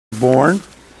born?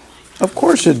 Of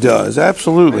course it does.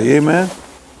 Absolutely. Amen.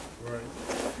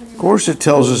 Of course it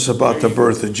tells us about the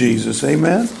birth of Jesus.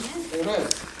 Amen.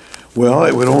 Well,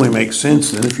 it would only make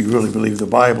sense then if you really believe the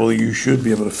Bible, you should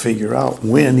be able to figure out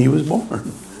when he was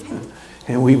born.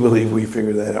 And we believe we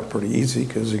figure that out pretty easy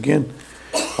because, again,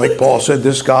 like Paul said,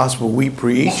 this gospel we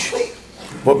preach,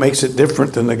 what makes it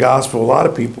different than the gospel a lot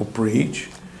of people preach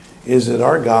is that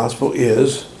our gospel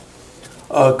is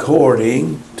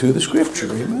according to the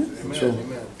Scripture. Amen? Amen. So,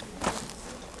 Amen.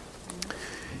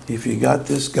 if you got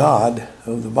this God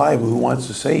of the Bible who wants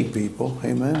to save people,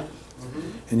 amen,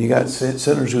 and you got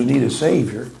sinners who need a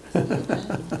Savior,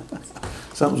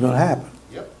 something's going to happen.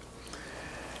 Yep.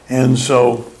 And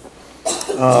so,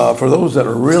 for those that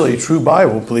are really true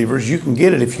Bible believers, you can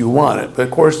get it if you want it. But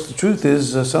of course, the truth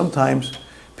is sometimes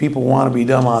people want to be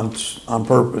dumb on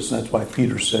purpose, and that's why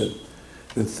Peter said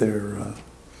that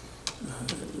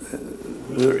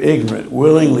they're ignorant,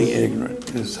 willingly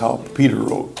ignorant, is how Peter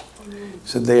wrote. He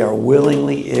said they are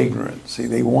willingly ignorant. See,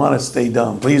 they want to stay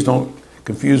dumb. Please don't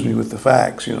confuse me with the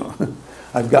facts, you know.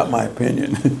 I've got my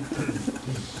opinion.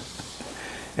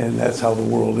 And that's how the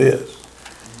world is.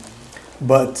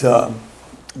 But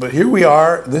here we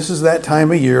are. This is that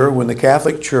time of year when the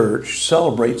Catholic Church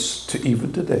celebrates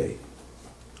even today,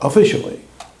 officially.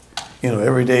 You know,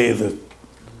 every day of the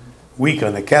week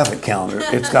on the Catholic calendar,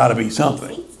 it's got to be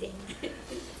something.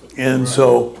 And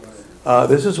so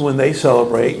this is when they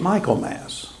celebrate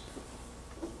Michaelmas.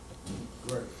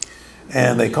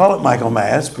 And they call it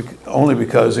Michaelmas only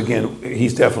because, again,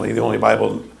 he's definitely the only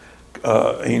Bible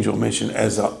angel mentioned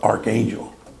as an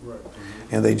archangel.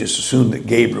 And they just assumed that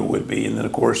Gabriel would be. And then,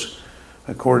 of course,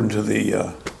 according to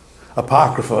the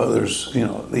Apocrypha, there's, you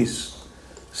know, at least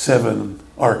 7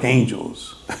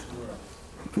 archangels.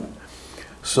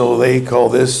 So they call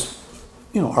this,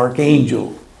 you know,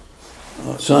 Archangel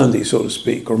Sunday, so to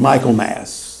speak, or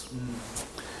Michaelmas,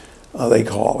 they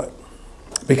call it.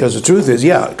 Because the truth is,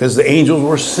 yeah, because the angels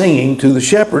were singing to the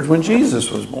shepherds when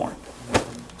Jesus was born.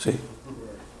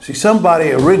 See,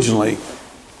 somebody originally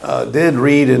did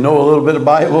read and know a little bit of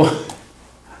Bible.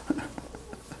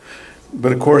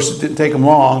 But of course, it didn't take them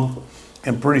long.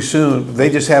 And pretty soon,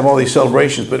 they just have all these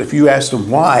celebrations. But if you asked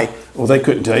them why, well, they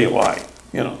couldn't tell you why,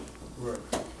 you know.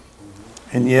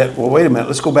 And yet, well, wait a minute.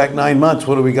 Let's go back 9 months.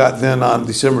 What do we got then on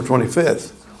December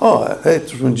 25th? Oh,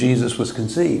 that's when Jesus was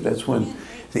conceived. That's when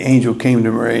the angel came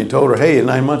to Mary and told her, hey, in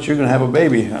 9 months, you're going to have a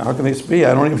baby. How can this be?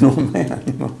 I don't even know a man,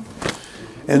 you know.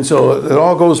 And so it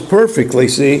all goes perfectly,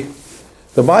 see.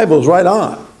 The Bible's right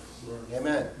on.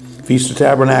 Amen. Feast of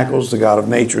Tabernacles, the God of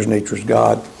nature is nature's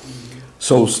God.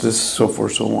 Solstice, so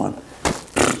forth, so on.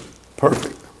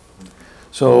 Perfect.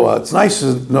 So it's nice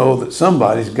to know that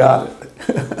somebody's got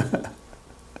it.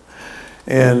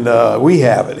 And we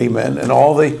have it, amen. And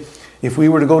if we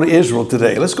were to go to Israel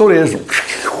today, let's go to Israel.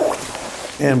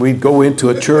 And we'd go into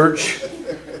a church.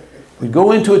 We'd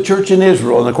go into a church in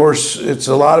Israel. And of course, it's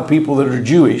a lot of people that are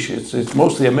Jewish. It's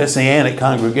mostly a Messianic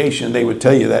congregation. They would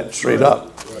tell you that straight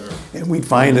up. And we'd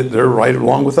find that they're right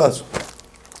along with us.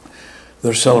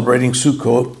 They're celebrating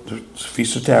Sukkot, the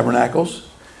Feast of Tabernacles.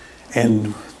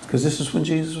 And because this is when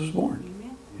Jesus was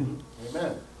born.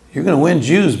 Amen. You're going to win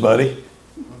Jews, buddy,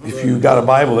 if you got a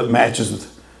Bible that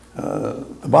matches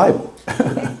the Bible.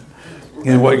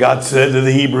 And what God said to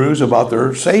the Hebrews about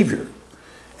their Savior.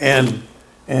 And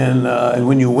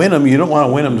when you win them, you don't want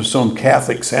to win them to some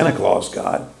Catholic Santa Claus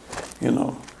God. You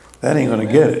know, that ain't going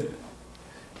to get it.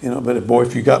 You know, but boy,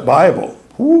 if you got Bible,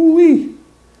 whoo-wee.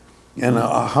 And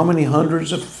how many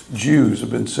hundreds of Jews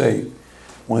have been saved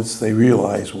once they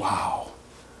realize, wow,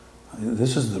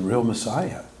 this is the real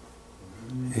Messiah.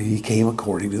 He came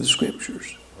according to the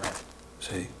Scriptures.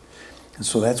 See? And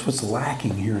so that's what's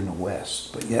lacking here in the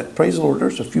West. But yet, praise the Lord,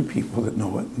 there's a few people that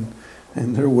know it,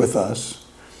 and they're with us.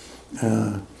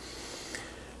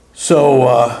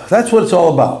 So that's what it's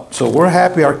all about. So we're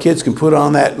happy our kids can put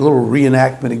on that little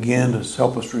reenactment again to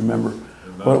help us remember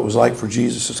what it was like for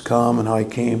Jesus to come and how he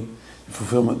came in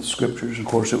fulfillment of the Scriptures. Of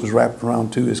course, it was wrapped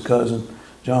around to his cousin,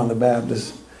 John the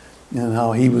Baptist, and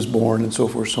how he was born and so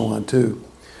forth, so on too.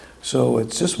 So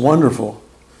it's just wonderful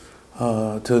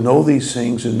to know these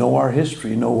things and know our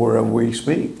history, know wherever we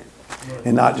speak,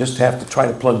 and not just have to try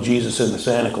to plug Jesus into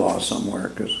Santa Claus somewhere,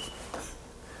 because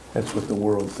that's what the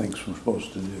world thinks we're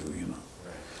supposed to do, you know.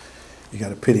 You got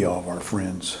to pity all of our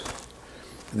friends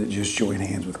that just join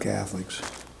hands with Catholics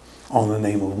on the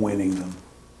name of winning them.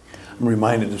 I'm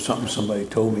reminded of something somebody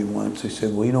told me once. They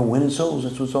said, well, you know, winning souls,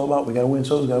 that's what it's all about. We got to win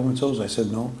souls, got to win souls. I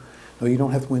said, no, you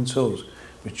don't have to win souls,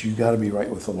 but you got to be right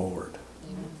with the Lord.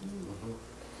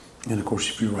 And of course,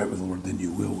 if you're right with the Lord, then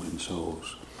you will win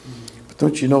souls. But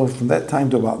don't you know, from that time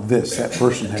to about this, that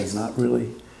person has not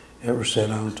really ever sat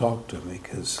down and talked to me,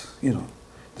 because, you know,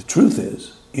 the truth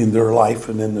is, in their life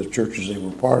and in the churches they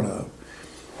were part of,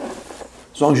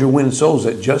 as long as you're winning souls,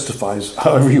 that justifies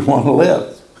however you want to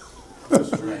live.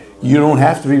 You don't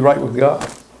have to be right with God.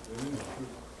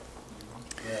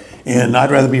 And I'd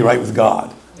rather be right with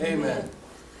God. Amen.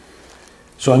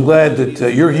 So I'm glad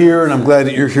that you're here, and I'm glad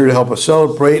that you're here to help us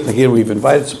celebrate. And again, we've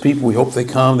invited some people. We hope they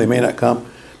come. They may not come,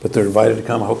 but they're invited to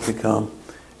come. I hope they come.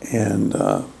 And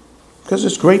because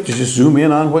it's great to just zoom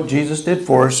in on what Jesus did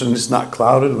for us, and it's not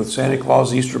clouded with Santa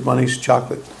Claus, Easter bunnies,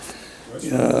 chocolate,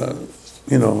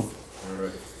 you know,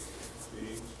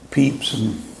 peeps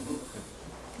and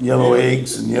yellow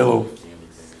eggs and yellow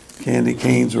candy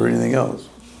canes or anything else.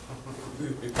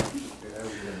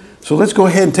 So let's go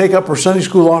ahead and take up our Sunday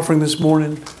school offering this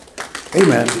morning.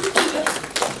 Amen.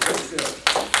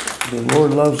 The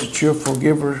Lord loves a cheerful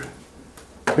giver.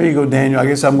 Here you go, Daniel. I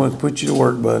guess I'm going to put you to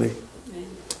work, buddy.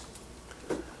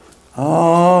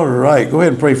 All right. Go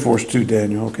ahead and pray for us too,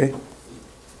 Daniel, okay?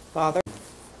 Father.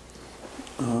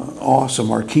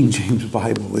 Awesome. Our King James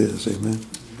Bible is. Amen.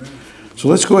 So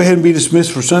let's go ahead and be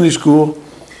dismissed for Sunday school.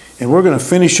 And we're going to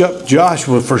finish up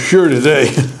Joshua for sure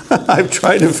today. I've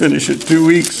tried to finish it 2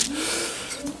 weeks.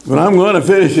 But I'm going to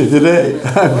finish it today.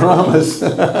 I promise.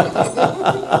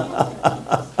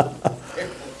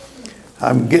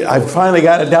 I finally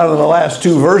got it down to the last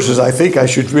 2 verses. I think I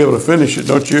should be able to finish it,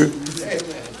 don't you?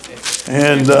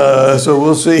 And so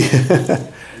we'll see.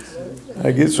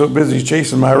 I get so busy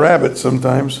chasing my rabbits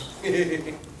sometimes.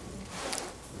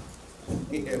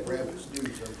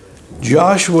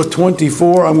 Joshua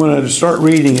 24, I'm going to start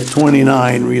reading at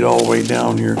 29, read all the way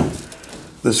down here,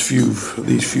 these few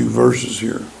verses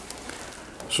here.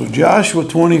 So Joshua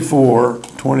 24,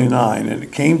 29, and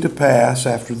it came to pass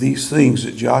after these things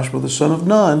that Joshua the son of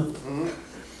Nun,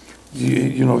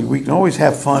 you know, we can always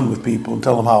have fun with people and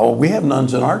tell them how we have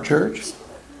nuns in our church.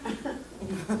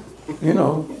 You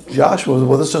know, Joshua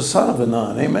was the son of a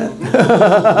nun, amen.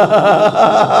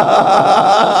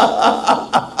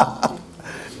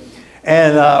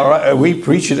 And we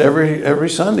preach it every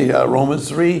Sunday, Romans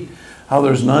 3, how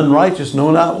there's none righteous,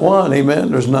 no, not one,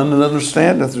 amen. There's none that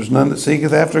understandeth, there's none that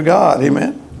seeketh after God,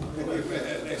 amen.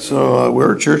 So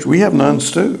we're a church, we have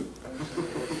nuns too.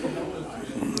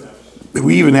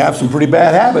 We even have some pretty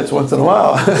bad habits once in a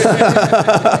while.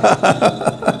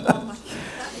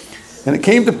 And it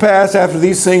came to pass after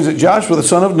these things that Joshua the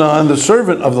son of Nun, the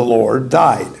servant of the Lord,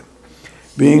 died,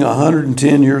 being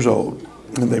 110 years old.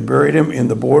 And they buried him in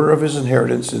the border of his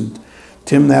inheritance in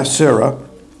Timnath-Serah,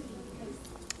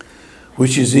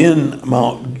 which is in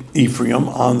Mount Ephraim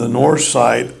on the north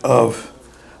side of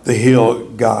the hill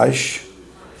Gaash.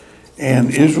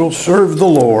 And Israel served the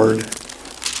Lord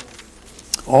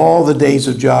all the days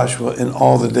of Joshua and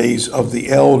all the days of the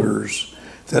elders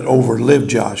that overlived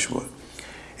Joshua,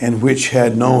 and which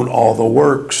had known all the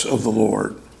works of the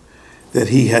Lord that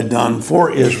he had done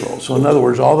for Israel. So in other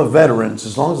words, all the veterans,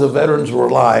 as long as the veterans were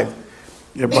alive,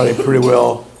 everybody pretty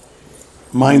well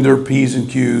mind their P's and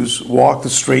Q's, walk the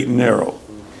straight and narrow.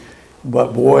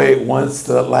 But boy, once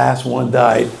the last one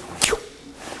died,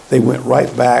 they went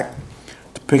right back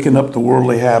to picking up the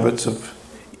worldly habits of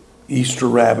Easter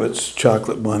rabbits,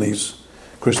 chocolate bunnies,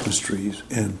 Christmas trees,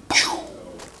 and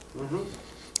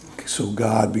so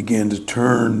God began to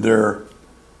turn their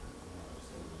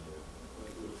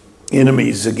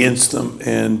enemies against them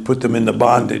and put them into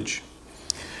bondage.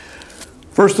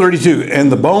 Verse 32,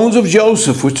 and the bones of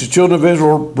Joseph, which the children of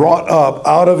Israel brought up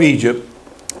out of Egypt,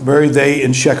 buried they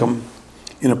in Shechem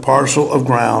in a parcel of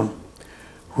ground,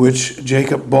 which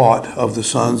Jacob bought of the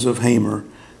sons of Hamor,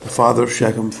 the father of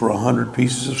Shechem, for 100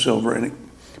 pieces of silver, and it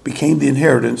became the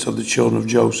inheritance of the children of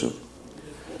Joseph.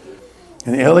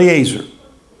 And Eleazar,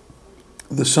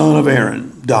 the son of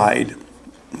Aaron, died,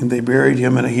 and they buried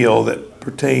him in a hill that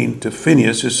pertained to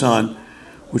Phinehas, his son,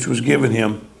 which was given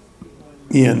him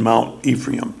in Mount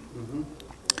Ephraim.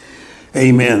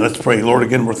 Amen. Let's pray. Lord,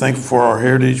 again, we're thankful for our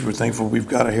heritage. We're thankful we've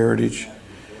got a heritage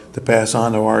to pass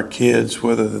on to our kids,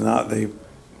 whether or not they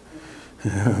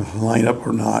line up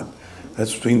or not.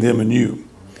 That's between them and you.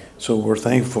 So we're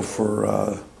thankful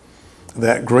for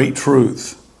that great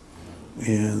truth,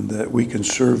 and that we can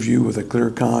serve you with a clear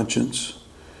conscience,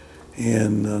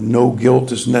 and no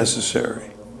guilt is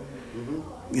necessary.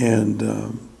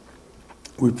 And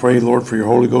we pray, Lord, for your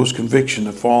Holy Ghost conviction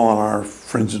to fall on our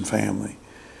friends and family,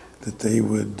 that they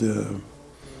would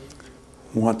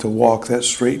want to walk that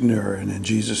straight and narrow. And in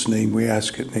Jesus' name we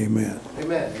ask it. Amen.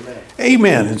 Amen. Amen.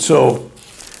 Amen. And so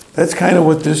that's kind of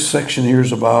what this section here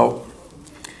is about.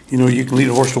 You know, you can lead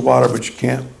a horse to water, but you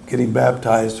can't get him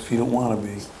baptized if you don't want to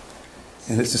be.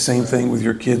 And it's the same thing with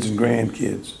your kids and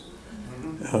grandkids.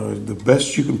 The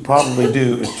best you can probably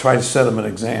do is try to set them an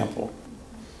example.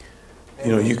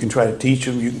 You know, you can try to teach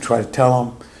them, you can try to tell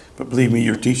them, but believe me,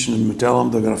 you're teaching them and tell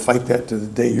them, they're going to fight that to the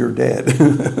day you're dead.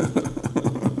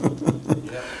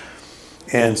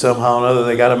 And somehow or another,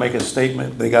 they got to make a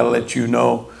statement. They got to let you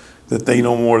know that they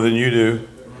know more than you do.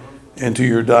 And to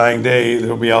your dying day,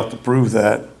 they'll be out to prove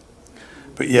that.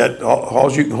 But yet,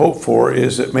 all you can hope for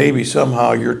is that maybe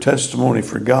somehow your testimony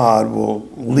for God will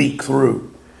leak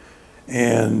through.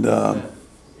 And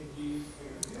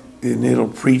it'll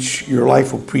preach, your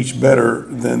life will preach better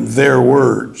than their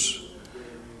words.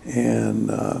 And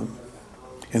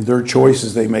their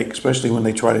choices they make, especially when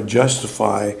they try to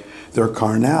justify their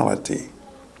carnality.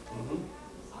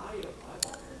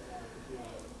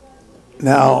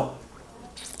 Now,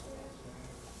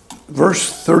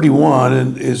 verse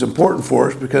 31 is important for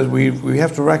us because we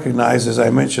have to recognize, as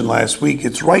I mentioned last week,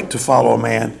 it's right to follow a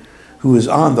man who is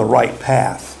on the right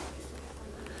path.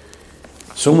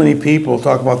 So many people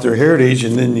talk about their heritage,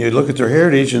 and then you look at their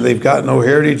heritage and they've got no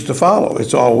heritage to follow.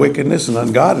 It's all wickedness and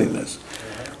ungodliness.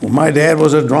 Well, my dad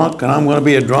was a drunk and I'm going to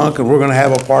be a drunk and we're going to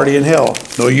have a party in hell.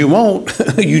 No, you won't.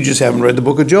 You just haven't read the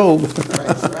book of Job.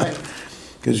 Right.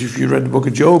 Because if you read the book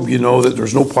of Job, you know that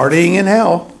there's no partying in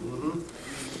hell.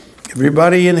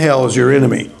 Everybody in hell is your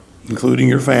enemy, including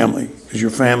your family, because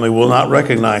your family will not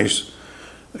recognize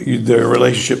their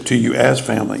relationship to you as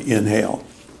family in hell.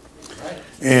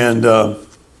 And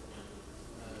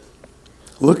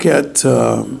look at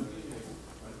 1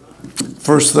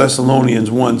 Thessalonians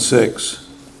 1:6,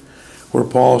 where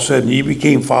Paul said, "Ye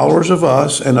became followers of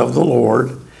us and of the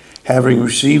Lord, having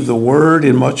received the word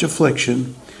in much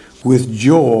affliction, with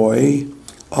joy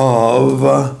of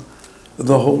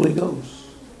the Holy Ghost."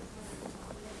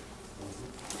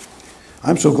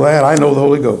 I'm so glad I know the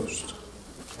Holy Ghost.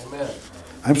 Amen.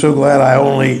 I'm so glad I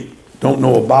only don't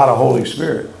know about a Holy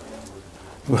Spirit,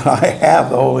 but I have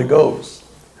the Holy Ghost.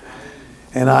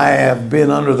 And I have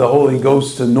been under the Holy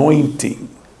Ghost's anointing.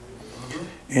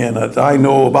 And I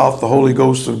know about the Holy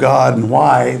Ghost of God and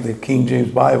why the King James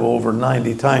Bible over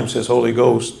 90 times says Holy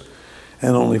Ghost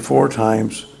and only 4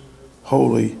 times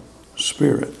Holy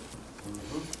Spirit.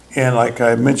 And like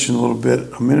I mentioned a little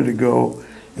bit a minute ago,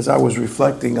 as I was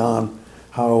reflecting on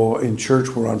how in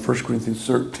church we're on 1 Corinthians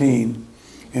 13,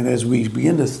 and as we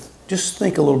begin to just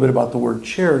think a little bit about the word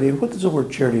charity, and what does the word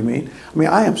charity mean? I mean,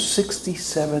 I am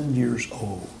 67 years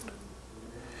old,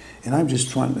 and I'm just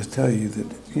trying to tell you that,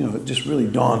 you know, it just really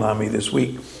dawned on me this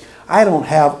week. I don't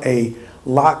have a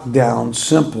lockdown,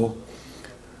 simple,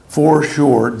 for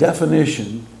sure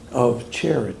definition of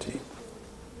charity.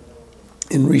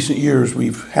 In recent years,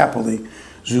 we've happily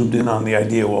zoomed in on the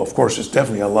idea, well, of course, it's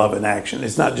definitely a love in action.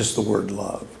 It's not just the word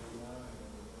love.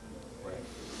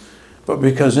 But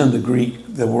because in the Greek,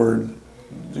 the word,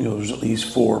 you know, there's at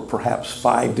least 4, perhaps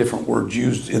 5 different words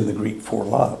used in the Greek for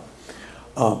love.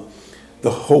 The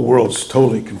whole world's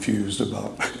totally confused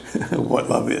about what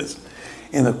love is.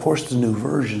 And of course, the new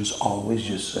versions always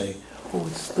just say, oh,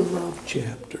 it's the love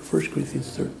chapter, 1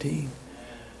 Corinthians 13.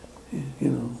 You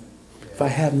know, if I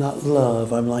have not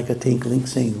love, I'm like a tinkling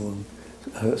cymbal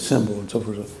and so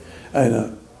forth.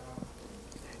 And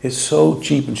it's so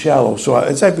cheap and shallow. So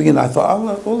as I began, I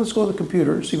thought, well, let's go to the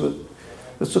computer and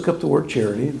let's look up the word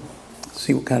charity and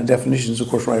see what kind of definitions. Of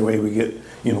course, right away we get,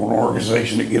 you know, an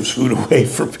organization that gives food away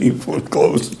for people and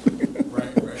clothes.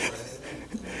 Right.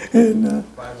 And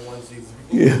 501c3.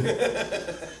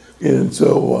 Yeah. And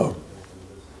so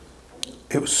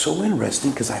it was so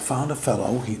interesting because I found a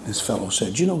fellow. This fellow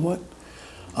said, you know what?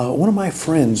 One of my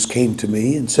friends came to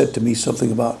me and said to me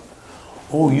something about,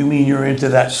 oh, you mean you're into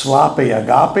that sloppy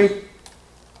agape?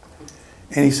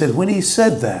 And he said, when he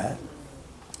said that,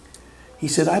 he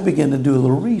said, I began to do a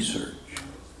little research.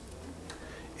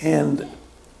 And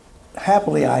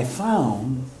happily I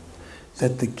found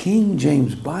that the King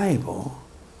James Bible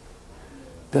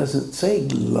doesn't say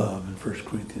love in 1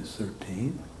 Corinthians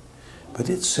 13, but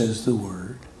it says the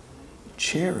word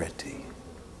charity.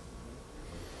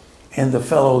 And the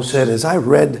fellow said, as I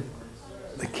read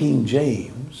the King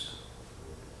James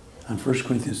on 1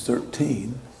 Corinthians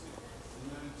 13,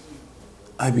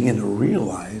 I began to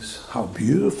realize how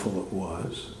beautiful it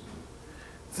was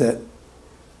that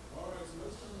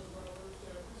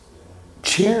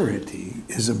charity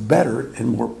is a better and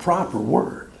more proper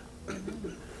word.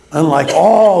 Unlike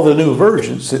all the new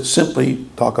versions that simply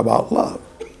talk about love.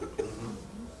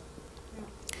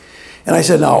 And I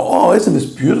said, now, oh, isn't this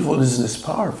beautiful and isn't this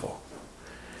powerful?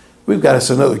 We've got us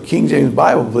another King James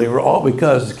Bible believer, all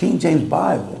because the King James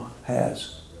Bible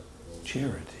has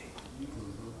charity.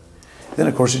 Then,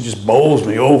 of course, it just bowls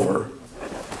me over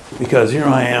Because here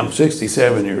I am,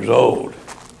 67 years old.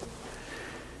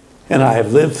 And I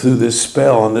have lived through this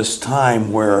spell and this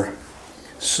time where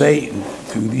Satan,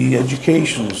 through the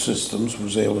educational systems,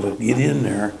 was able to get in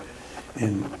there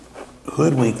and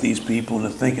hoodwink these people into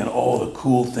thinking, oh, the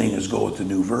cool thing is go with the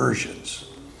new versions.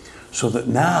 So that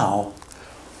now,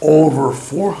 over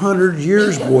 400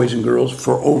 years, boys and girls,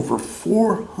 for over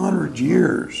 400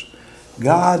 years,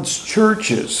 God's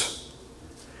churches,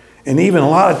 and even a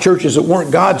lot of churches that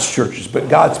weren't God's churches, but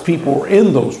God's people were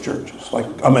in those churches, like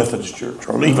a Methodist church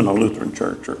or even a Lutheran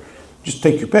church, or just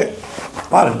take your pick. A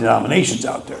lot of denominations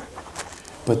out there.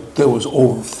 But there was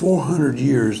over 400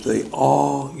 years, they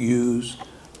all used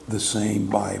the same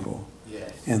Bible.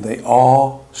 Yes. And they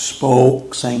all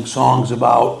spoke, sang songs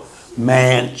about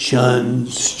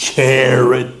mansions,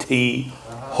 charity,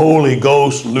 Holy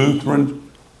Ghost,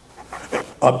 Lutheran.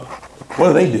 What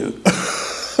do they do?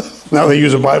 Now they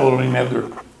use a Bible, don't even have their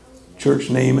church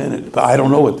name in it. But I don't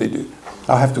know what they do.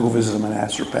 I'll have to go visit them and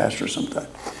ask their pastor sometime.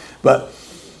 But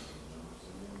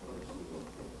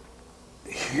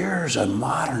here's a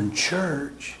modern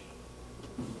church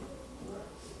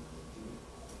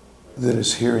that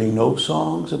is hearing no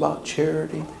songs about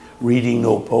charity, reading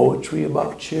no poetry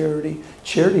about charity.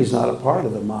 Charity is not a part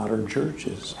of the modern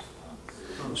churches.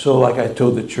 So like I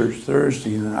told the church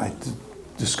Thursday, and I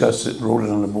discussed it, wrote it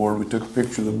on the board, we took a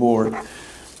picture of the board,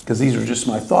 because these are just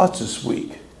my thoughts this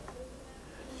week.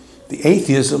 The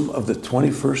atheism of the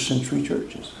 21st century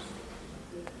churches.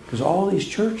 Because all these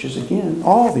churches, again,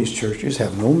 all these churches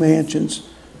have no mansions,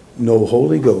 no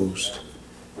Holy Ghost,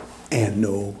 and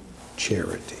no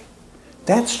charity.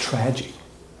 That's tragic.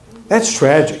 That's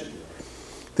tragic.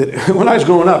 That when I was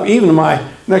growing up, even my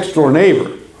next door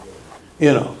neighbor,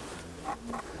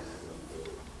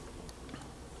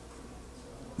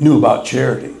 knew about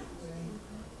charity,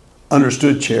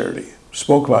 understood charity,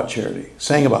 spoke about charity,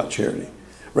 sang about charity,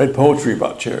 read poetry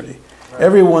about charity.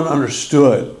 Everyone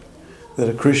understood that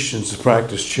a Christian's to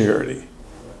practice charity.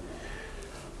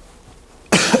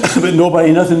 But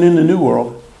nothing in the new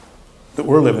world that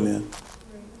we're living in.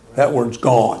 That word's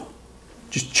gone.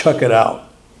 Just chuck it out.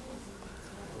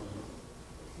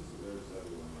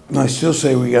 And I still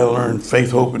say we got to learn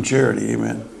faith, hope, and charity.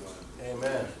 Amen.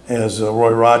 Amen. As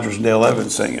Roy Rogers and Dale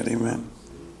Evans sang it. Amen.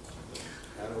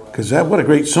 Because what a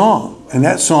great song. And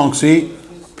that song, see,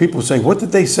 people say, what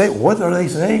did they say? What are they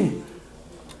saying?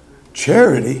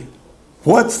 Charity?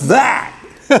 What's that?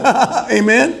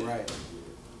 Amen. Right.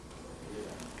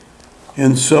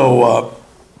 And so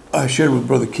I shared with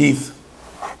Brother Keith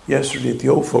yesterday at the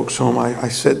old folks' home. I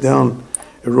sat down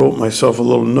and wrote myself a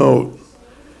little note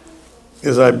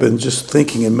as I've been just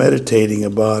thinking and meditating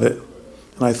about it.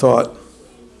 And I thought,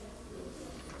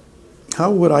 how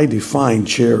would I define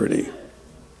charity?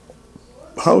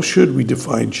 How should we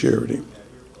define charity?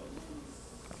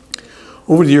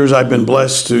 Over the years, I've been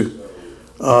blessed to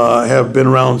have been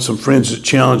around some friends that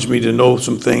challenged me to know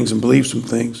some things and believe some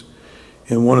things.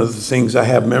 And one of the things I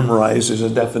have memorized is a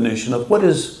definition of what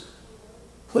is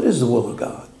the will of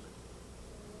God?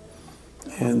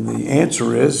 And the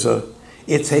answer is,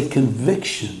 it's a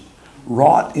conviction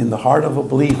wrought in the heart of a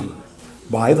believer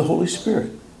by the Holy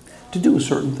Spirit to do a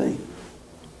certain thing.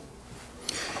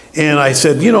 And I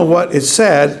said, you know what? It's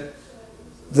sad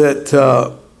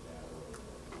that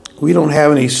we don't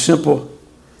have any simple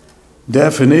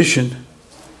definition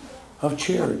of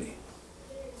charity.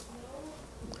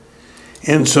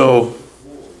 And so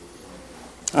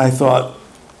I thought,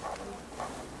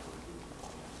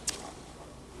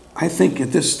 I think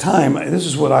at this time, this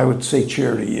is what I would say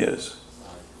charity is.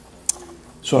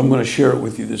 So I'm going to share it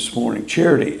with you this morning.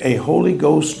 Charity, a Holy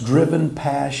Ghost-driven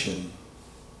passion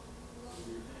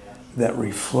that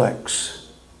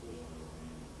reflects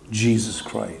Jesus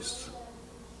Christ.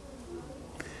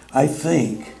 I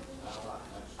think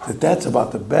that that's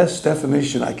about the best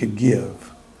definition I could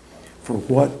give for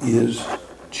what is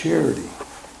charity.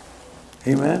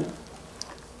 Amen?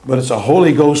 But it's a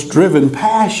Holy Ghost-driven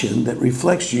passion that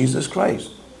reflects Jesus Christ.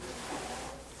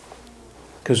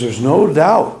 Because there's no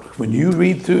doubt when you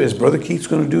read through, as Brother Keith's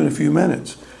going to do in a few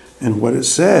minutes, and what it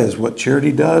says, what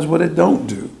charity does, what it don't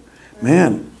do.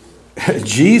 Man,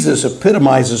 Jesus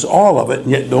epitomizes all of it.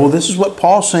 And yet, no, this is what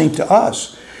Paul's saying to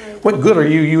us. What good are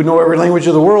you? You know every language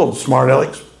of the world, smart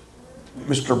Alex.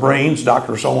 Mr. Brains,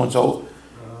 Dr. So-and-so,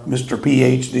 Mr.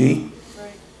 PhD.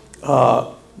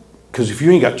 Because if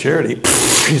you ain't got charity,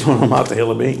 you don't know about the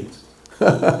hill of beans.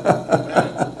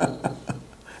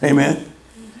 Amen.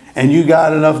 And you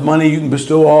got enough money, you can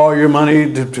bestow all your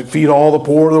money to feed all the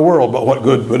poor of the world. But what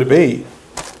good would it be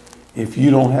if you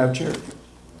don't have charity?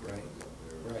 Right.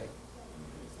 Right.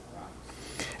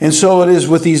 And so it is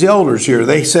with these elders here.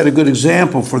 They set a good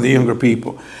example for the younger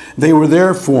people. They were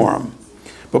there for them.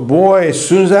 But boy, as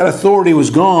soon as that authority was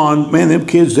gone, man, them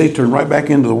kids, they turned right back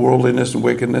into the worldliness and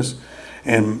wickedness.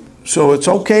 And so it's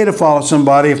okay to follow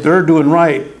somebody if they're doing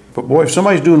right. But boy, if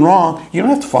somebody's doing wrong, you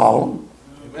don't have to follow them.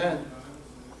 Amen.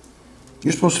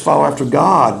 You're supposed to follow after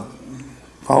God.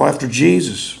 Follow after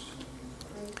Jesus.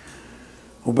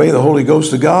 Obey the Holy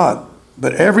Ghost of God.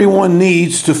 But everyone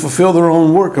needs to fulfill their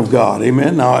own work of God.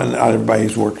 Amen. Now, not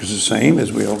everybody's work is the same,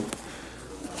 as we'll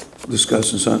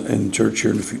discuss in church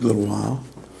here in a little while.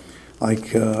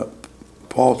 Like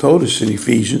Paul told us in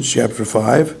Ephesians chapter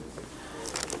 5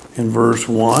 and verse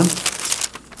 1.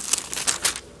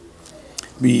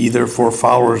 Be ye therefore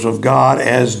followers of God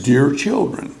as dear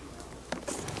children.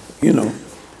 You know,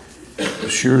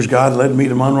 as sure as God led me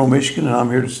to Monroe, Michigan, and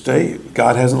I'm here to stay,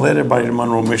 God hasn't led everybody to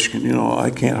Monroe, Michigan. You know, I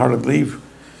can't hardly believe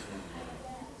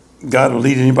God will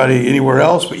lead anybody anywhere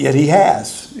else, but yet He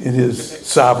has in His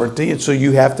sovereignty, and so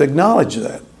you have to acknowledge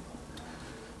that.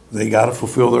 They got to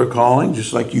fulfill their calling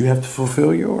just like you have to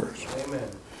fulfill yours. Amen.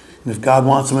 And if God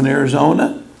wants them in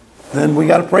Arizona, then we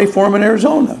got to pray for them in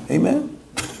Arizona. Amen.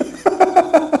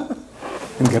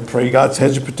 And we got to pray God's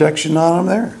hedge of protection on them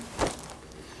there.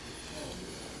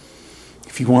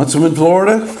 If He wants them in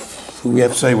Florida, we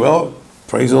have to say, well,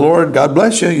 praise the Lord, God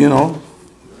bless you, you know.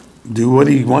 Do what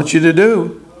He wants you to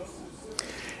do.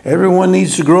 Everyone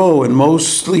needs to grow and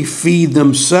mostly feed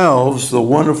themselves the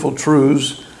wonderful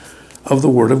truths of the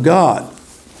Word of God.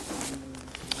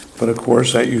 But of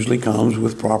course, that usually comes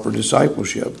with proper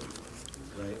discipleship.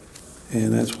 Right.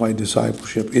 And that's why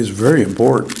discipleship is very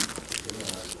important.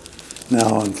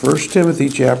 Now, in 1 Timothy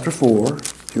chapter 4,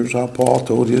 here's how Paul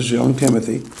told his young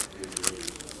Timothy.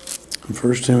 In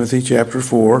 1 Timothy chapter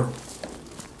 4,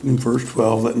 in verse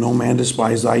 12, let no man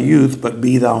despise thy youth, but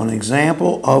be thou an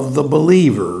example of the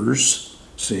believers,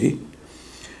 see,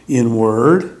 in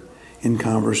word, in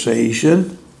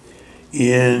conversation,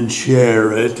 in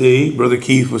charity. Brother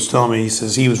Keith was telling me, he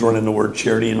says he was running the word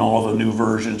charity in all the new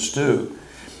versions too.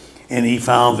 And he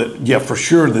found that, yeah, for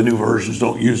sure the new versions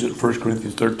don't use it, 1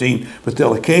 Corinthians 13, but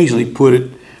they'll occasionally put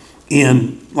it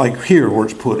in, like here where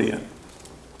it's put in.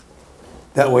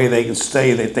 That way they can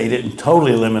say that they didn't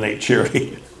totally eliminate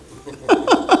charity.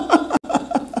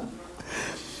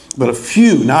 But a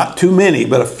few, not too many,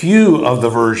 but a few of the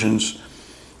versions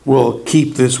will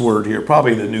keep this word here.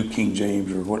 Probably the New King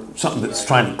James or what, something that's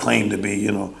trying to claim to be,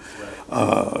 you know,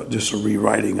 just a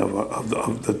rewriting of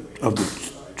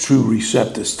the true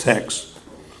Receptus text.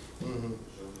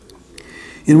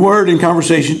 In word, in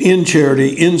conversation, in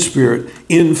charity, in spirit,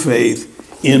 in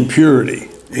faith, in purity.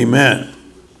 Amen.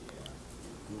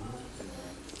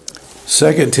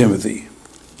 2 Timothy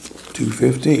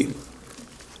 2:15.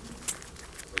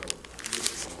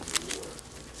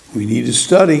 We need to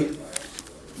study.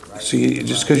 See,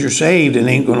 just because you're saved, it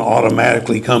ain't going to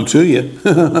automatically come to you.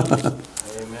 Amen.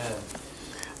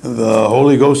 The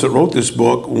Holy Ghost that wrote this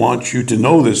book wants you to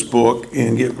know this book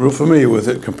and get real familiar with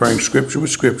it, comparing Scripture with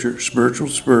Scripture, spiritual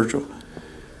with spiritual,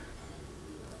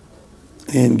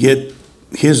 and get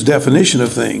his definition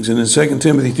of things. And in 2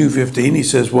 Timothy 2:15, he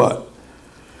says what?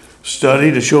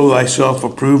 Study to show thyself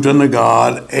approved unto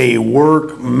God, a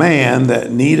workman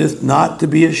that needeth not to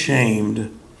be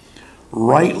ashamed,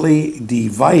 rightly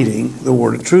dividing the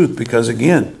word of truth. Because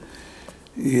again,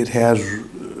 it has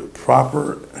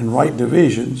proper and right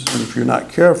divisions, and if you're not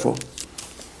careful,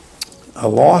 a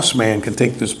lost man can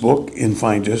take this book and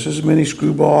find just as many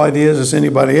screwball ideas as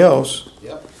anybody else.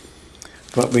 Yep.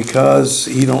 But because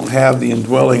he don't have the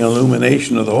indwelling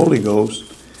illumination of the Holy Ghost,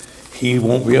 he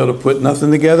won't be able to put nothing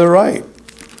together right.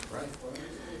 Right.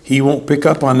 He won't pick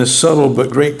up on this subtle but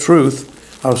great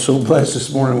truth. I was so blessed this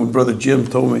morning when Brother Jim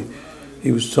told me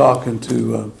he was talking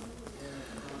to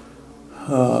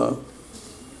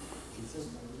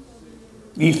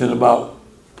Ethan about,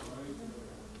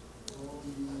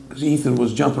 because Ethan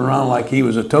was jumping around like he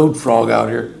was a toad frog out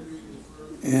here,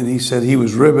 and he said he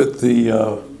was Ribbit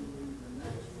the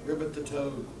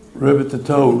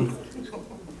Toad.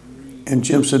 And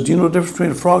Jim said, do you know the difference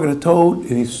between a frog and a toad?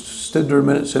 And he stood there a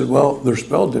minute and said, well, they're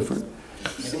spelled different.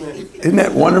 Isn't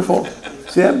that wonderful?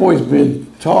 See, that boy's been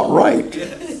taught right.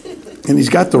 And he's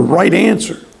got the right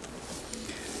answer.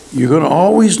 You're going to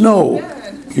always know.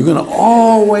 You're going to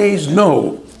always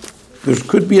know there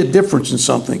could be a difference in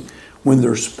something when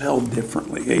they're spelled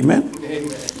differently. Amen?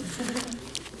 Amen.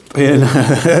 And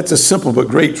that's a simple but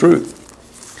great truth.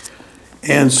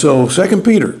 And so 2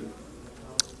 Peter,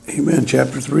 amen,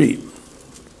 chapter 3.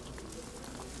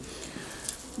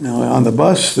 Now, on the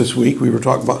bus this week, we were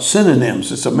talking about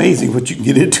synonyms. It's amazing what you can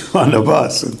get into on the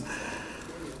bus. And,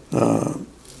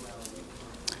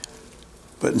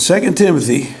 But in 2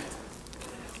 Timothy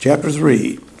chapter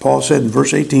 3, Paul said in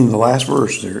verse 18, the last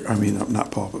verse there,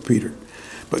 not Paul, but Peter,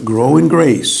 but grow in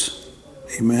grace.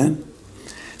 Amen.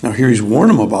 Now here he's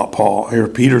warning them about Paul. Here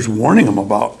Peter's warning them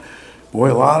about,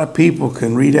 boy, a lot of people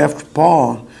can read after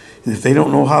Paul, and if they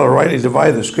don't know how to rightly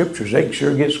divide the scriptures, they can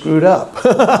sure get screwed up.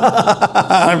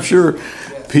 I'm sure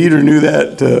Peter knew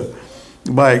that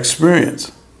by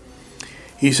experience.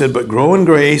 He said, but grow in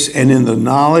grace and in the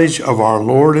knowledge of our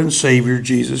Lord and Savior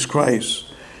Jesus Christ.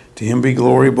 To him be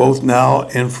glory both now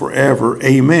and forever.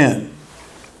 Amen.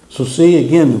 So see,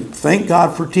 again, thank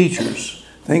God for teachers.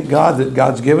 Thank God that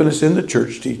God's given us in the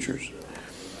church teachers.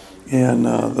 And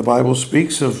the Bible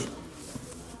speaks of,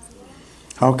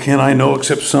 how can I know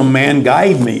except some man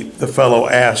guide me? The fellow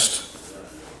asked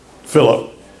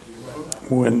Philip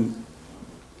when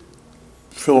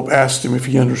Philip asked him if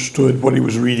he understood what he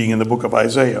was reading in the book of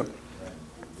Isaiah.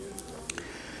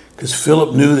 Because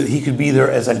Philip knew that he could be there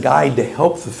as a guide to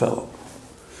help the fellow.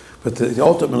 But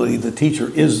ultimately, the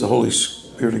teacher is the Holy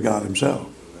Spirit of God himself.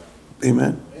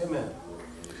 Amen? Amen.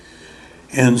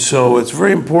 And so it's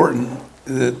very important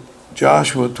that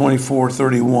Joshua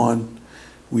 24:31,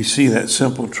 we see that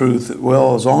simple truth that,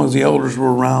 well, as long as the elders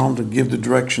were around to give the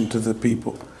direction to the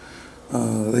people,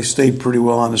 they stayed pretty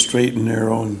well on the straight and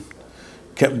narrow and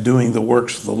kept doing the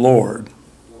works of the Lord.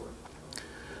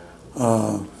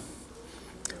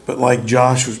 But like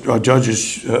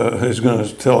Judges is going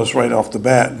to tell us right off the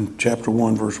bat in chapter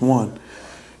 1, verse 1,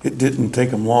 it didn't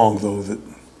take them long, though, that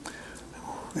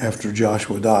after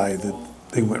Joshua died, that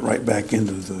they went right back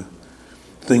into the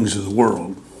things of the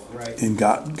world. Right. And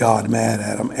got God mad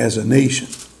at them as a nation.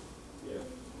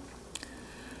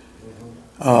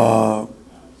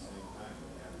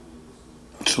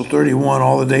 So 31,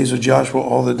 all the days of Joshua,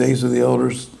 all the days of the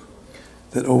elders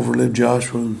that overlived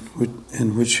Joshua,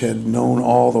 and which had known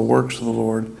all the works of the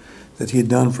Lord that he had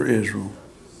done for Israel.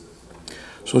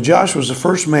 So Joshua was the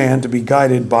first man to be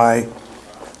guided by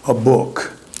a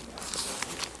book.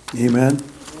 Amen?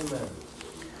 Amen.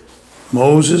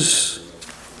 Moses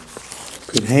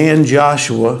could hand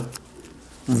Joshua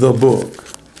the book.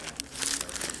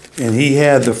 And he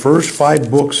had the first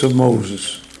 5 books of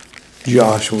Moses.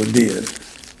 Joshua did.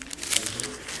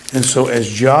 And so as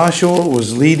Joshua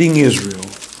was leading Israel,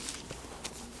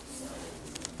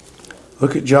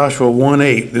 look at Joshua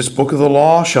 1:8. This book of the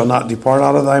law shall not depart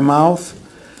out of thy mouth,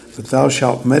 but thou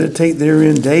shalt meditate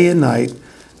therein day and night,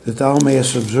 that thou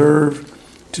mayest observe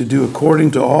to do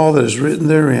according to all that is written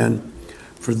therein.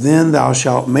 For then thou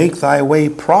shalt make thy way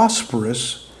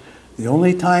prosperous. The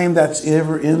only time that's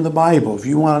ever in the Bible. If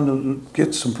you want to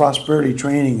get some prosperity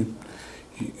training,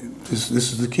 this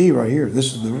is the key right here.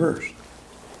 This is the verse.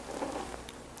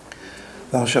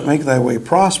 Thou shalt make thy way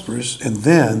prosperous, and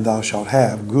then thou shalt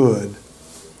have good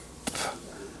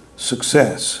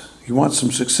success. You want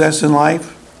some success in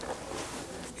life?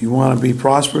 You want to be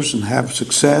prosperous and have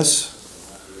success?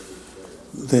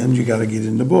 Then you got to get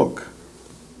in the book.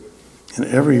 And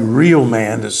every real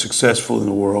man that's successful in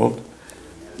the world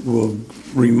will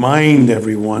remind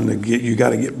everyone that you got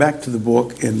to get back to the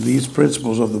book, and these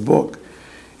principles of the book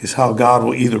is how God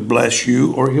will either bless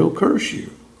you or he'll curse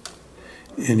you.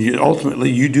 And ultimately,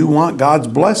 you do want God's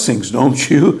blessings, don't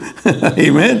you?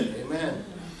 Amen? Amen.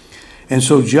 And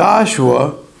so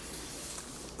Joshua,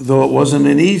 though it wasn't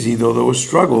an easy, though there was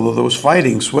struggle, though there was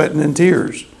fighting, sweating, and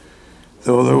tears,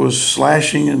 though there was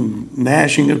slashing and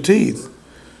gnashing of teeth,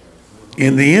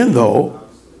 in the end, though,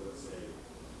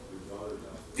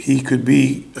 he could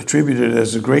be attributed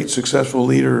as a great successful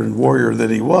leader and warrior that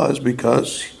he was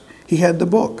because he had the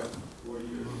book.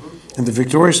 And the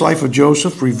victorious life of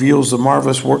Joseph reveals the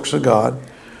marvelous works of God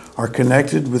are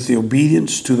connected with the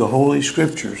obedience to the Holy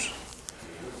Scriptures.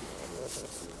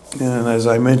 And as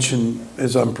I mentioned,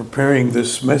 as I'm preparing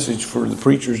this message for the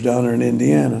preachers down there in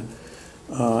Indiana,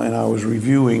 and I was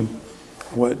reviewing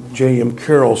what J.M.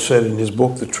 Carroll said in his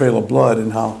book, The Trail of Blood,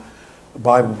 and how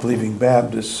Bible-believing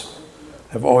Baptists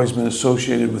have always been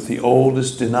associated with the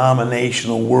oldest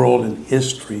denominational world in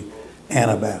history,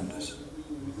 Anabaptists.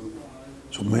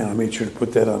 So, man, I made sure to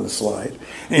put that on the slide.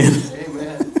 And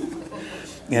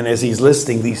as he's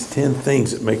listing these 10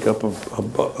 things that make up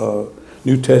a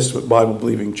New Testament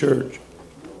Bible-believing church,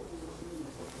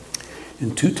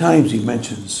 and 2 times he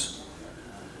mentions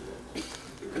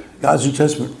God's New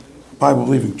Testament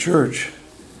Bible-believing church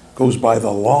goes by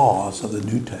the laws of the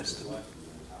New Testament.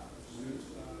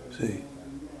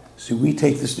 See, we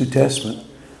take this New Testament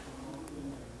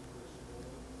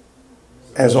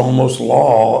as almost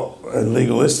law and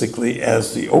legalistically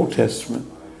as the Old Testament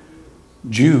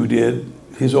Jew did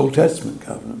his Old Testament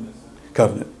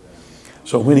covenant.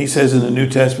 So when he says in the New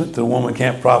Testament that a woman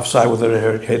can't prophesy with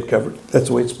her head covered, that's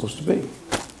the way it's supposed to be.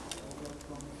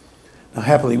 Now,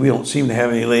 happily, we don't seem to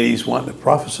have any ladies wanting to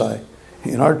prophesy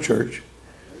in our church.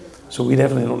 So we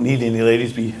definitely don't need any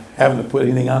ladies be having to put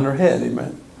anything on their head.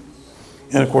 Amen.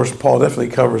 And of course, Paul definitely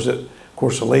covers it. Of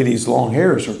course, the ladies' long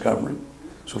hairs are covering.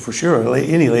 So for sure,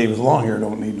 any lady with long hair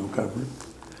don't need no covering.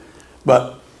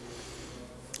 But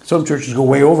some churches go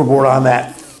way overboard on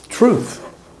that truth.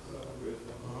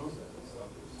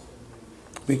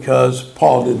 Because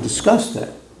Paul did discuss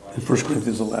that in 1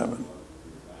 Corinthians 11.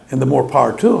 And the more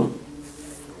power to him.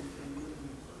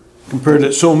 Compared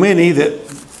to so many that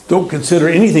don't consider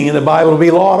anything in the Bible to be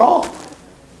law at all.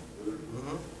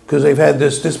 Because they've had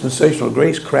this dispensational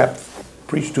grace crap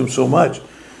preached to them so much.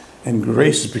 And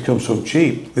grace has become so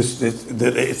cheap.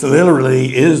 It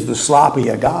literally is the sloppy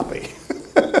agape.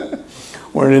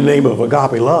 Where in the name of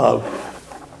agape love,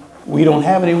 we don't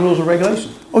have any rules or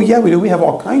regulations. Oh yeah, we do. We have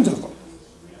all kinds of them.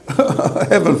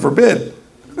 Heaven forbid.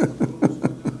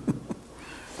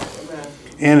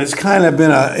 And it's kind of been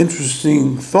an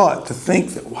interesting thought to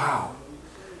think that, wow,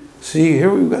 see, here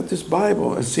we've got this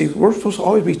Bible. And see, we're supposed to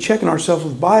always be checking ourselves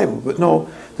with the Bible. But no,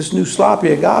 this new sloppy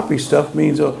agape stuff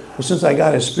means, well, since I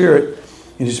got His Spirit,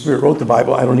 and His Spirit wrote the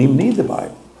Bible, I don't even need the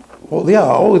Bible. Well, yeah,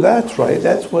 oh, that's right.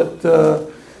 That's what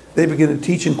they begin to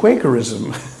teach in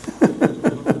Quakerism.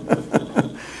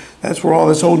 That's where all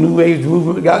this whole New Age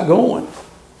movement got going.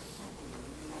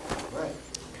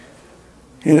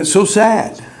 And it's so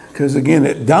sad, because again,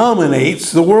 it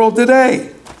dominates the world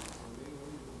today.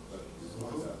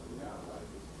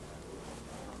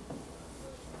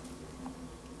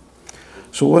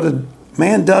 So what a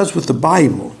man does with the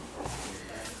Bible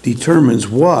determines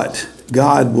what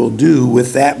God will do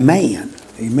with that man.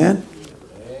 Amen?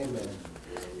 Amen.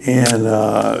 And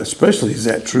especially is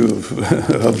that true of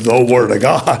the Word of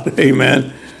God.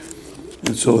 Amen?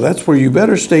 And so that's where you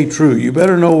better stay true. You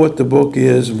better know what the book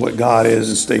is and what God is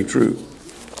and stay true.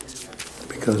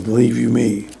 Because believe you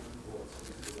me,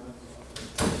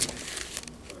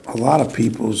 a lot of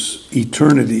people's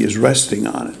eternity is resting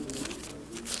on it.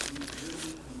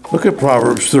 Look at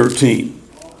Proverbs 13.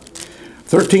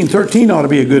 13:13 ought to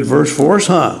be a good verse for us,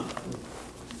 huh?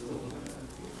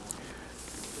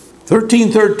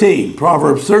 13:13,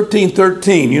 Proverbs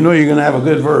 13:13. You know you're going to have a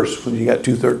good verse when you got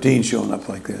two 13s showing up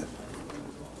like that.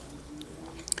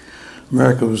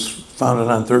 America was founded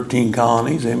on 13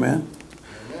 colonies, amen?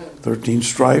 13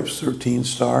 stripes, 13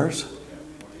 stars.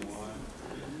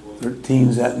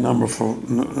 13's that number for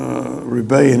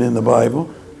rebellion in the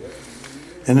Bible.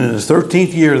 And in the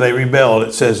 13th year they rebelled,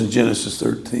 it says in Genesis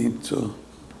 13. So,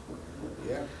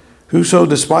 whoso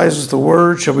despises the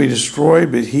word shall be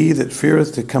destroyed, but he that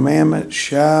feareth the commandment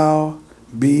shall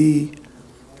be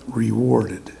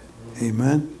rewarded.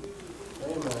 Amen?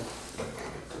 Amen.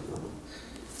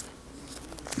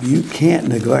 You can't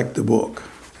neglect the book.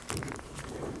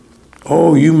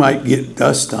 Oh, you might get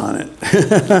dust on it.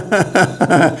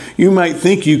 You might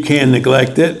think you can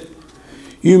neglect it.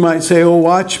 You might say, oh,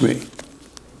 watch me.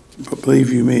 But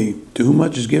believe you me, to whom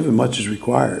much is given, much is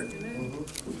required.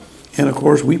 And of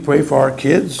course, we pray for our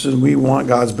kids and we want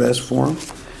God's best for them.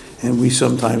 And we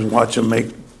sometimes watch them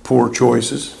make poor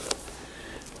choices.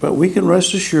 But we can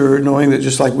rest assured knowing that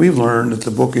just like we've learned that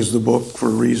the book is the book for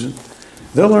a reason,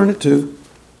 they'll learn it too,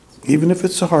 even if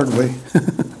it's the hard way.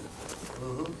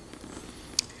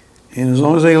 And as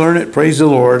long as they learn it, praise the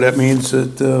Lord, that means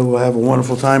that we'll have a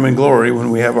wonderful time in glory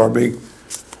when we have our big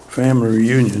family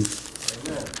reunion.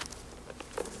 Amen.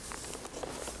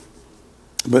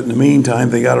 But in the meantime,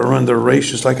 they got to run their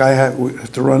race just like I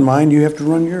have to run mine, you have to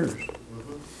run yours.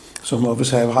 Some of us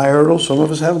have high hurdles, some of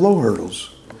us have low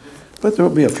hurdles. But there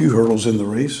will be a few hurdles in the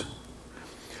race.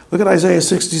 Look at Isaiah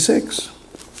 66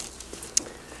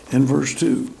 and verse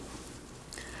 2.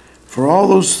 For all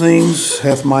those things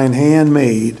hath mine hand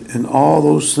made, and all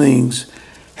those things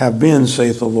have been,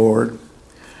 saith the Lord.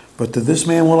 But to this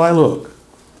man will I look.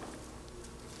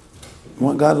 You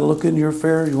want God to look into your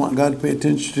affairs? You want God to pay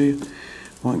attention to you? You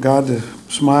want God to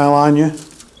smile on you?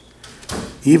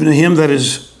 Even to him that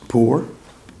is poor.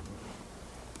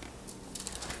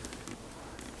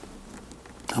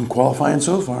 I'm qualifying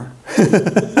so far.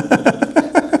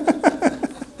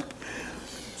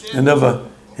 And of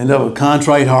a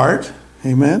contrite heart.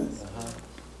 Amen.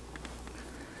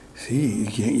 See,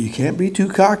 you can't be too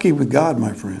cocky with God,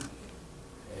 my friend.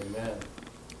 Amen.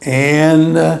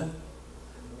 And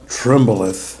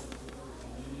trembleth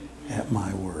at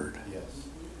my word. Yes.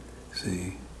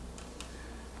 See,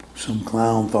 some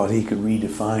clown thought he could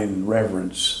redefine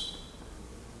reverence,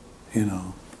 you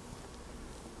know.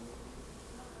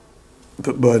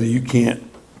 But buddy, you can't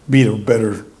be a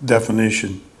better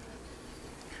definition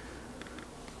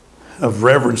of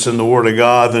reverence in the Word of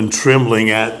God than trembling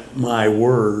at my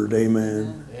word.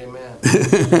 Amen. Amen.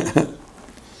 That's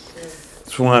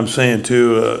what I'm saying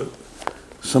too.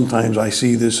 Sometimes I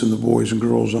see this in the boys and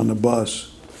girls on the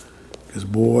bus. Because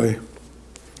boy,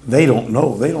 they don't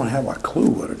know. They don't have a clue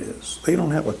what it is. They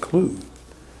don't have a clue.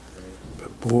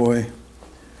 But boy,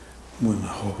 when the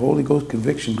Holy Ghost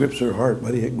conviction grips their heart,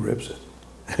 buddy, it grips it.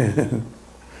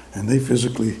 And they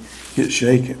physically get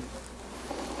shaken.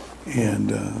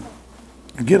 And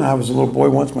again, I was a little boy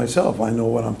once myself. I know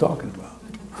what I'm talking about.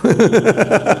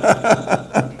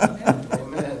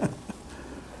 Amen.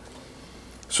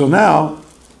 So now,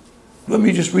 let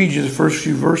me just read you the first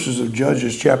few verses of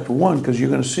Judges chapter 1, because you're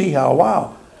going to see how,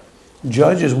 wow,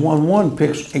 Judges 1:1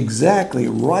 picks exactly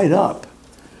right up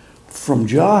from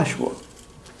Joshua.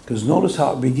 Because notice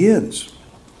how it begins.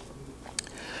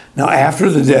 Now, after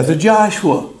the death of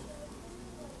Joshua,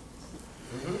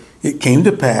 it came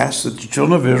to pass that the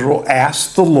children of Israel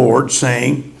asked the Lord,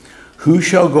 saying, who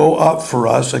shall go up for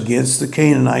us against the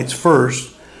Canaanites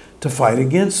first to fight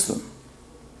against them?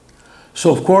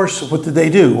 So, of course, what did they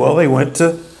do? Well, they went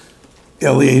to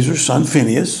Eleazar's son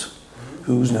Phinehas,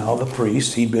 who's now the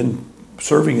priest. He'd been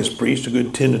serving as priest a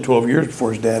good 10 to 12 years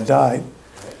before his dad died.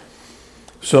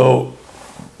 So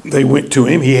they went to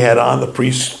him. He had on the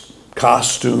priest's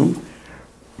costume.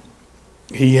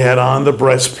 He had on the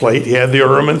breastplate. He had the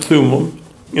Urim and Thummim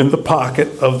in the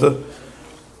pocket of the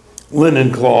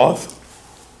linen cloth,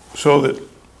 so that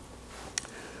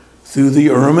through the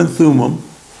Urim and Thummim,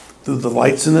 through the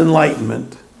lights and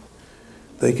enlightenment,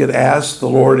 they could ask the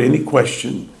Lord any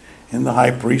question, and the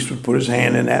high priest would put his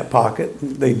hand in that pocket,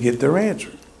 and they'd get their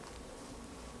answer.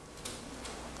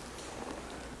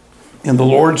 And the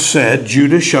Lord said,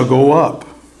 Judah shall go up.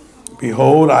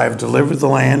 Behold, I have delivered the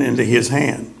land into his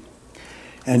hand.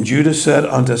 And Judah said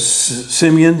unto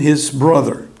Simeon his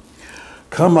brother,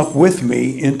 come up with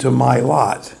me into my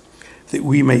lot, that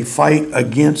we may fight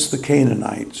against the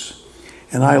Canaanites.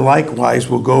 And I likewise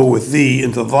will go with thee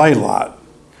into thy lot.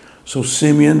 So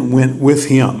Simeon went with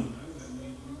him.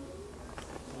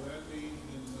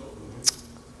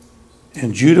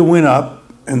 And Judah went up,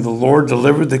 and the Lord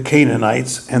delivered the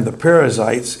Canaanites and the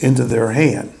Perizzites into their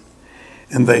hand.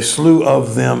 And they slew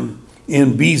of them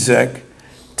in Bezek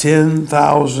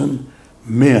 10,000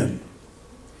 men.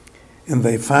 And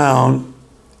they found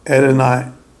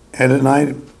Adonai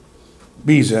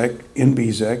Bezek in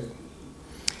Bezek,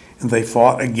 and they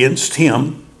fought against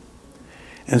him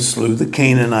and slew the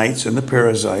Canaanites and the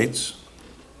Perizzites.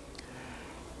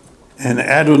 And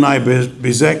Adonai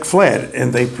Bezek fled,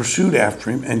 and they pursued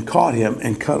after him and caught him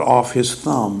and cut off his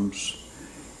thumbs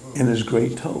and his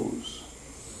great toes.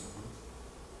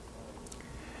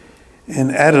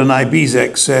 And Adonai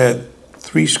Bezek said,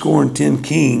 70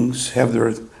 kings have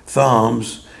their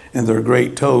thumbs and their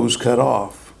great toes cut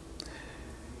off,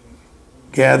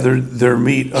 gathered their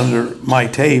meat under my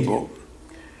table.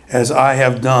 As I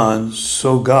have done,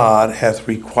 so God hath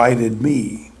requited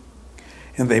me.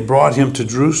 And they brought him to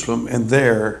Jerusalem, and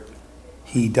there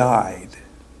he died.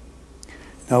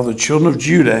 Now the children of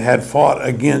Judah had fought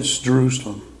against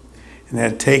Jerusalem, and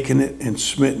had taken it and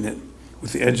smitten it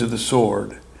with the edge of the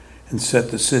sword, and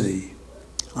set the city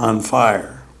on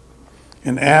fire.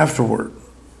 And afterward,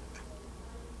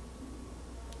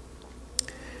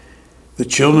 the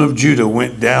children of Judah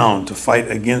went down to fight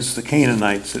against the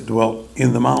Canaanites that dwelt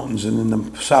in the mountains and in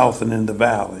the south and in the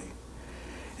valley.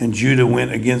 And Judah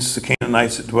went against the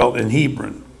Canaanites that dwelt in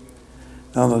Hebron.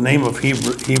 Now the name of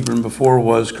Hebron before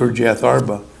was Kirjath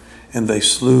Arba, and they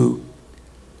slew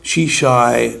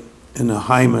Sheshai and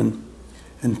Ahiman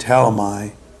and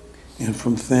Talmai, and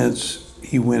from thence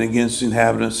he went against the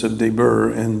inhabitants of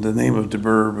Debir, and the name of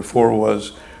Debir before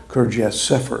was Kirjath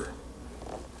Sepher.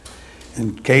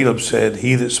 And Caleb said,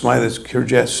 he that smiteth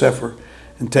Kirjath Sepher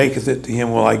and taketh it, to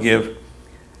him will I give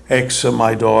Exa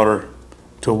my daughter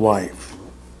to wife.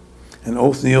 And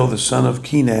Othniel the son of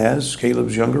Kenaz,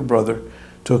 Caleb's younger brother,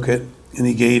 took it, and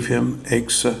he gave him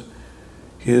Exa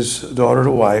his daughter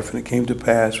to wife. And it came to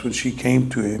pass, when she came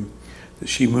to him, that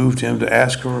she moved him to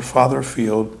ask of her father a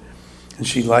field. And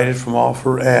she lighted from off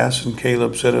her ass, and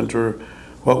Caleb said unto her,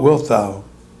 what wilt thou?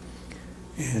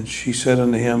 And she said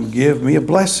unto him, give me a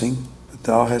blessing, that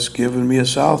thou hast given me a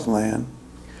south land.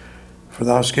 For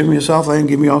thou hast given me a south land,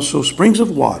 give me also springs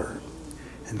of water.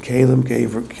 And Caleb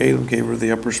gave her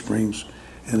the upper springs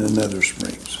and the nether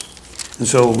springs. And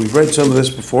so we've read some of this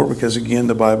before, because again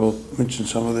the Bible mentioned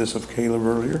some of this of Caleb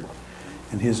earlier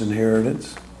and his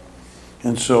inheritance.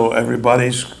 And so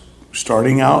everybody's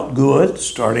starting out good,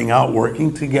 starting out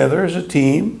working together as a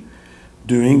team.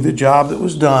 doing the job that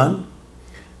was done.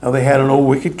 Now they had an old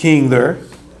wicked king there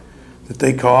that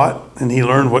they caught, and he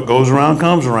learned what goes around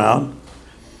comes around.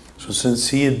 So since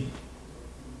he had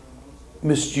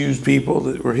misused people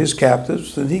that were his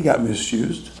captives, then he got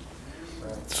misused.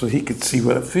 So he could see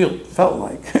what it felt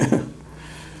like. And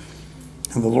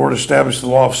the Lord established the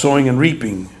law of sowing and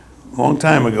reaping a long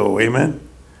time ago, amen?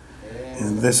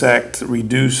 And this act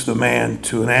reduced the man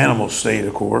to an animal state,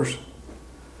 of course.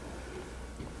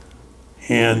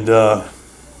 And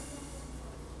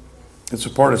it's a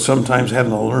part of sometimes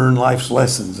having to learn life's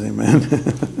lessons, amen?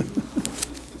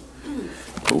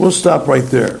 But we'll stop right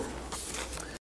there.